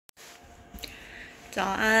早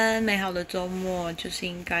安，美好的周末就是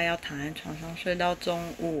应该要躺在床上睡到中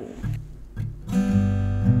午。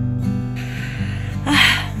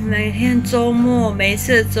每天周末，每一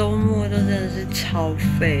次的周末都真的是超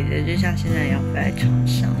废的，就像现在一样废在床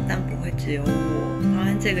上，但不会只有我，好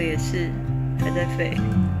像这个也是还在废。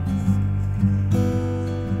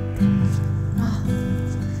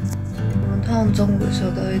我们通常中午的时候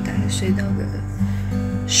都会大概睡到个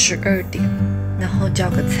12点，然后叫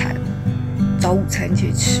个餐，找午餐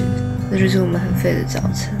去吃，这就是我们很废的早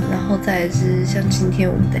晨。然后再来是像今天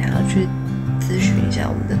我们等一下要去咨询一下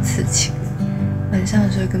我们的刺青。晚上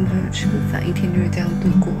的时候跟朋友吃个饭，一天就会这样度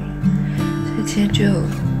过了。所以今天就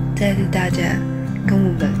带着大家跟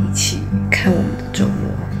我们一起看我们的周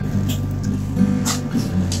末，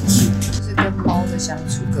就是跟猫的相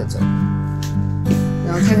处各种，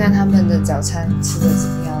然后看看他们的早餐吃的怎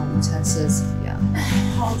么样，午餐吃的怎么样。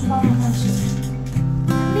好，去帮我换水。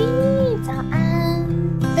丽，早安，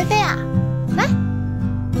贝贝啊，来，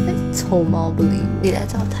臭猫不理你，来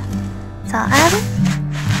找它。早安。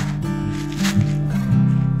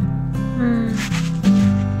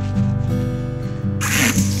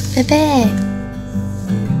贝贝，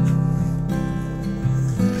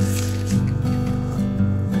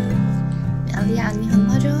苗栗啊，你很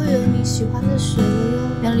快就会有你喜欢的水了哟。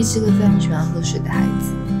苗栗是个非常喜欢喝水的孩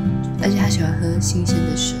子，而且他喜欢喝新鲜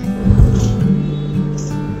的水。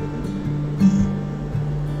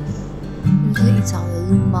就是一早的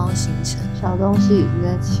撸猫行程，小东西已经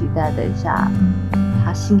在期待等一下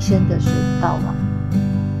它新鲜的水到了。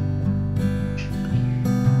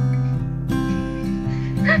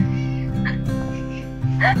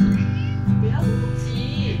不要这么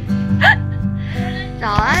急。早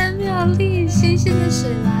安，妙丽，新鲜的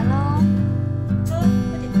水来喽！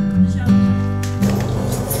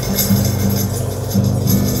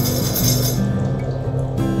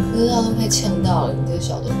不知道会不会呛到了你这个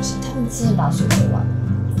小东西？他们真的把水喝完了？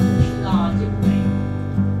不知道啊，几乎没有。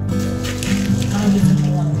他们就真的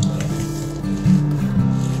忘了。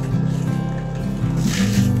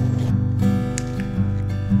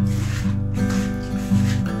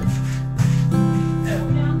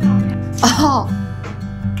哦，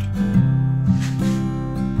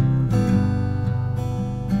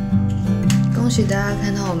恭喜大家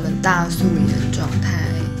看到我们大素颜状态。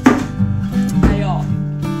还有，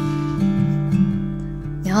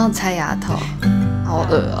你要拆牙套，好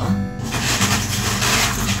恶哦。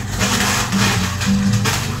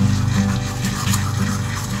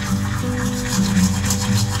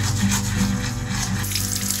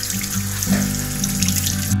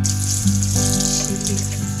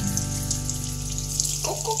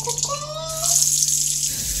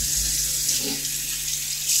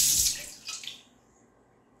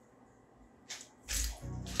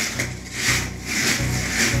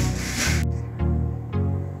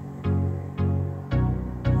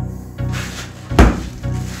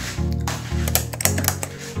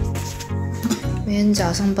每天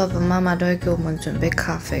早上爸爸妈妈都会给我们准备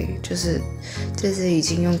咖啡，就是这是已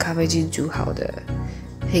经用咖啡机煮好的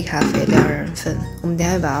黑咖啡2人份。我们等一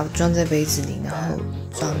下会把它装在杯子里，然后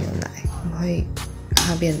装牛奶，我们会让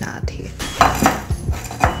它变拿铁。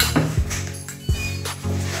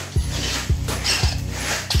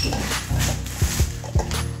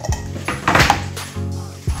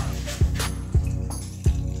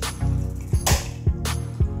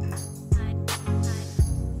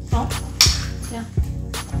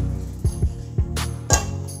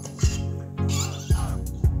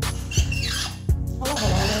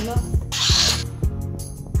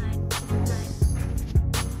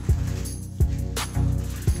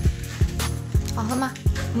好喝吗？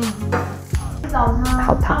早餐。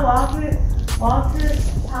好烫。我要去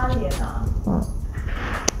擦脸啊。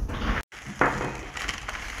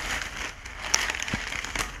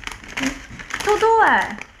兔兔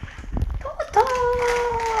哎，兔兔，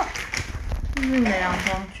这是你的洋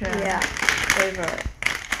装圈。Yeah，favorite。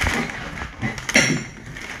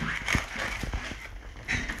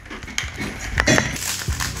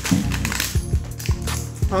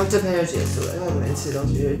然后这篇就结束了，因为我每次东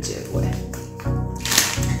西就是结尾。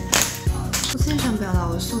我真的想表达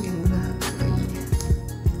我的素颜真的很可以，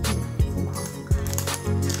很好。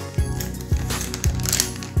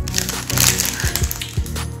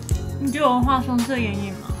你觉得我画双色眼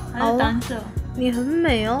影吗？还是单色？你很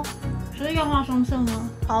美哦。所以要画双色吗？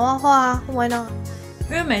好啊，画啊 ，Why not？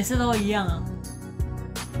因为每次都一样啊。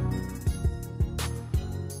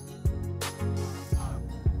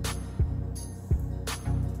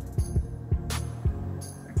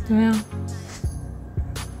怎么样？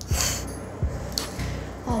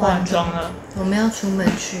化完妆了，我们要出门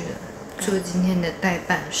去了，做今天的待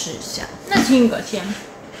办事项。那请你个先。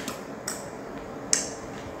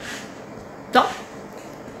走。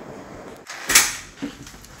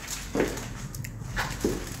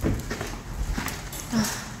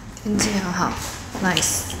天气很好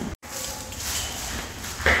 ，nice。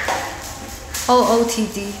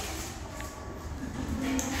OOTD。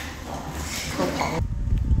我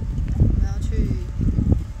们要去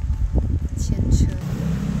牵车。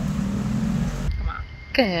干嘛？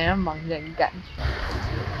看起来像盲人感。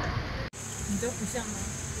你就不像吗？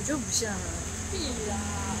我就不像啊。屁啦！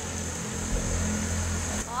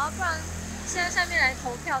好啊，不然现在下面来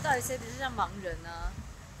投票，到底谁比较像盲人呢？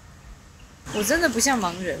我真的不像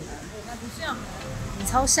盲人啊！我才不像呢。你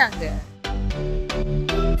超像的。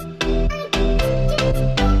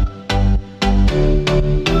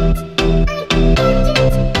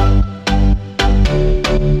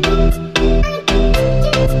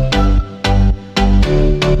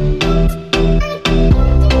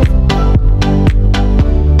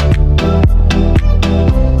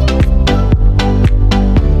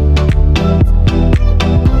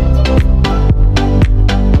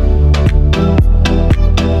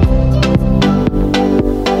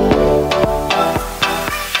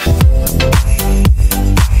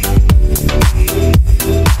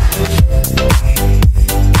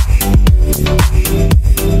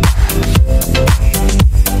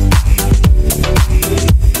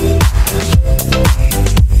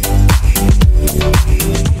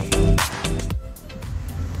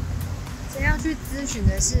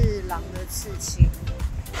是狼的刺青，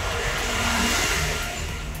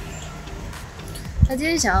他今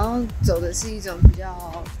天想要走的是一种比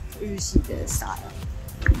较日系的 style，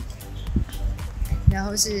 然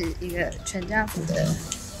后是一个全家福的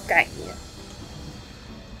概念。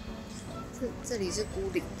这里是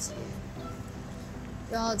孤岭街，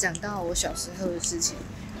又要讲到我小时候的事情。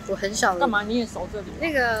我很小的干嘛？你也熟这里？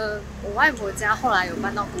那个我外婆家后来有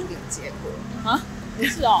搬到孤岭街过啊？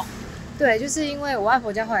是哦。对，就是因为我外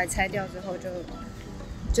婆家后来拆掉之后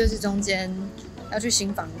就是中间要去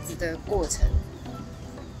新房子的过程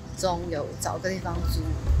中有找个地方租，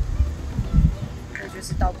所以就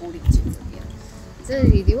是到孤岭街这边。这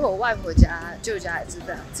里离我外婆家旧家也是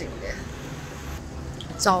非常近的。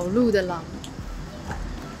找路的狼，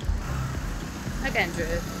他感觉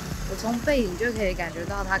我从背影就可以感觉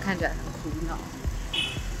到他看起来很苦恼。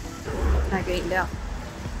买个饮料。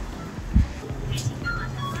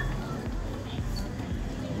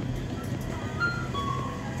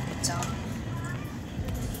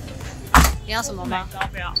你要什么吗？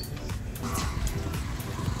不要。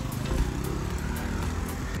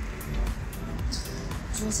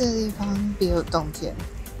我觉得这个地方别有洞天，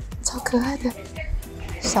超可爱的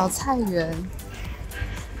小菜园。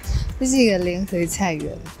这是一个联合菜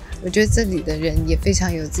园，我觉得这里的人也非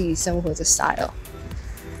常有自己生活的 style。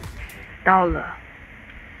到了，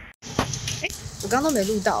我刚刚都没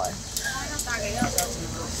录到要打给要小姐。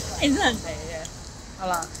你真的很肥耶。好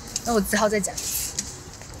了，那我只好再讲一次。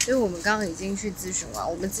因为我们刚刚已经去咨询完，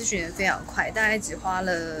我们咨询的非常快，大概只花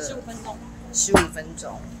了15分钟。15分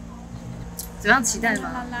钟，怎么样？期待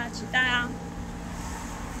吗？期待啊！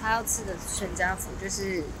他要吃的全家福就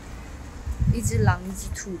是一只狼、一只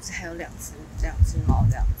兔子，还有两只猫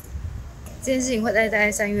这样子。这件事情会在大概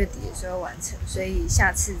3月底的时候完成，所以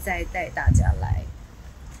下次再带大家来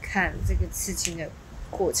看这个刺青的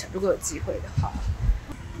过程，如果有机会的话。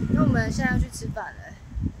那我们现在要去吃饭了。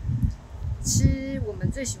吃我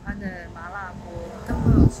们最喜欢的麻辣锅，跟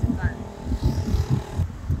朋友吃饭。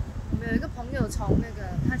我们有一个朋友从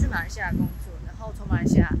他去马来西亚工作，然后从马来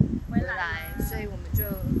西亚回来，所以我们就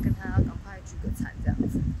跟他赶快聚个餐这样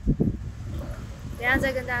子。等一下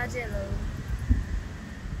再跟大家见喽。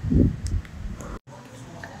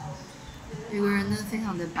有个人呢非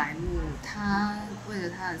常的白目，他为了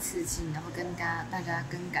他的刺青，然后跟大家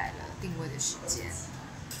更改了定位的时间。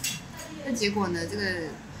那结果呢，这个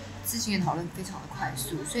事情的讨论非常的快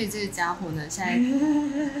速，所以这个家伙呢，现在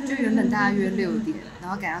就原本大家约6点，然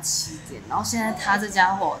后改到7点，然后现在他这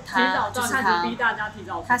家伙，他逼大家提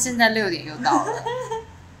早，他现在6点又到了，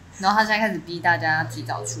然后他现在开始逼大家提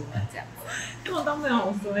早出门这样子。跟我当朋友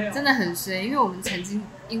好衰哦，真的很衰，因为我们曾经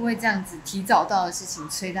因为这样子提早到的事情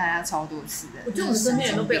催大家超多次的。我觉得我们身边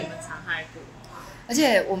人都被我们残害过。而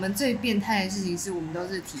且我们最变态的事情是我们都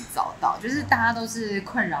是提早到，就是大家都是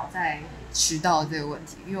困扰在迟到这个问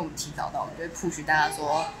题，因为我们提早到，我们就会 push 大家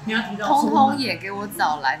说，你要提早，通通也给我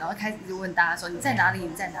早来，然后开始就问大家说你在哪里，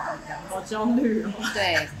你在哪里这样子。好焦虑哦。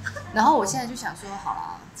对，然后我现在就想说，好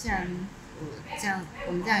啦，既然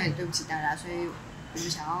我们这样有点对不起大家，所以我们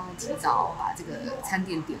想要提早把这个餐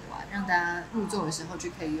点点完，让大家入座的时候就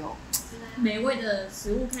可以有美味的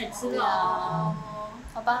食物可以吃了。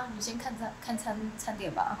好吧，你先看餐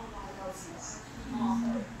点吧。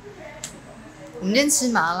我们今天吃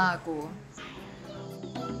麻辣锅。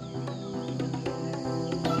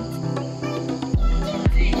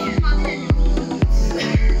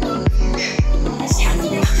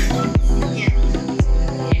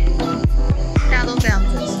大家都非常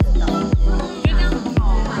准时的到，我觉得这样很好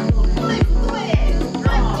啊。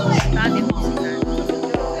8点53。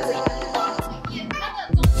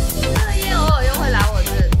耶，偶尔又会来我这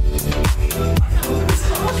里，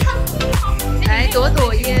来躲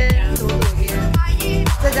躲烟，躲躲烟。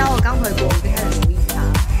再加上我刚回国，我就开始留意他。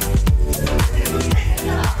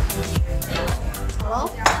好喽，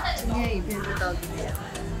今天影片就到这边，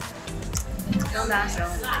希望大家喜欢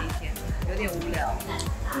我们的一天，有点无聊，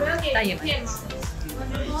但也蛮有趣的。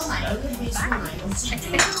还有你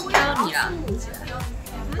啦，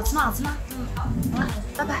好吃吗？好吃吗？好了，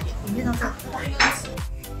拜拜，影片到这，拜拜。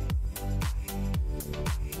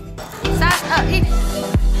3、2、1。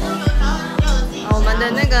我们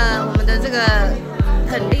的这个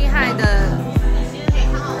很厉害的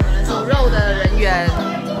煮肉的人员，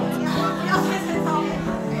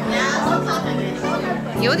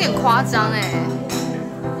有点夸张哎。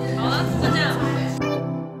好了，就这样。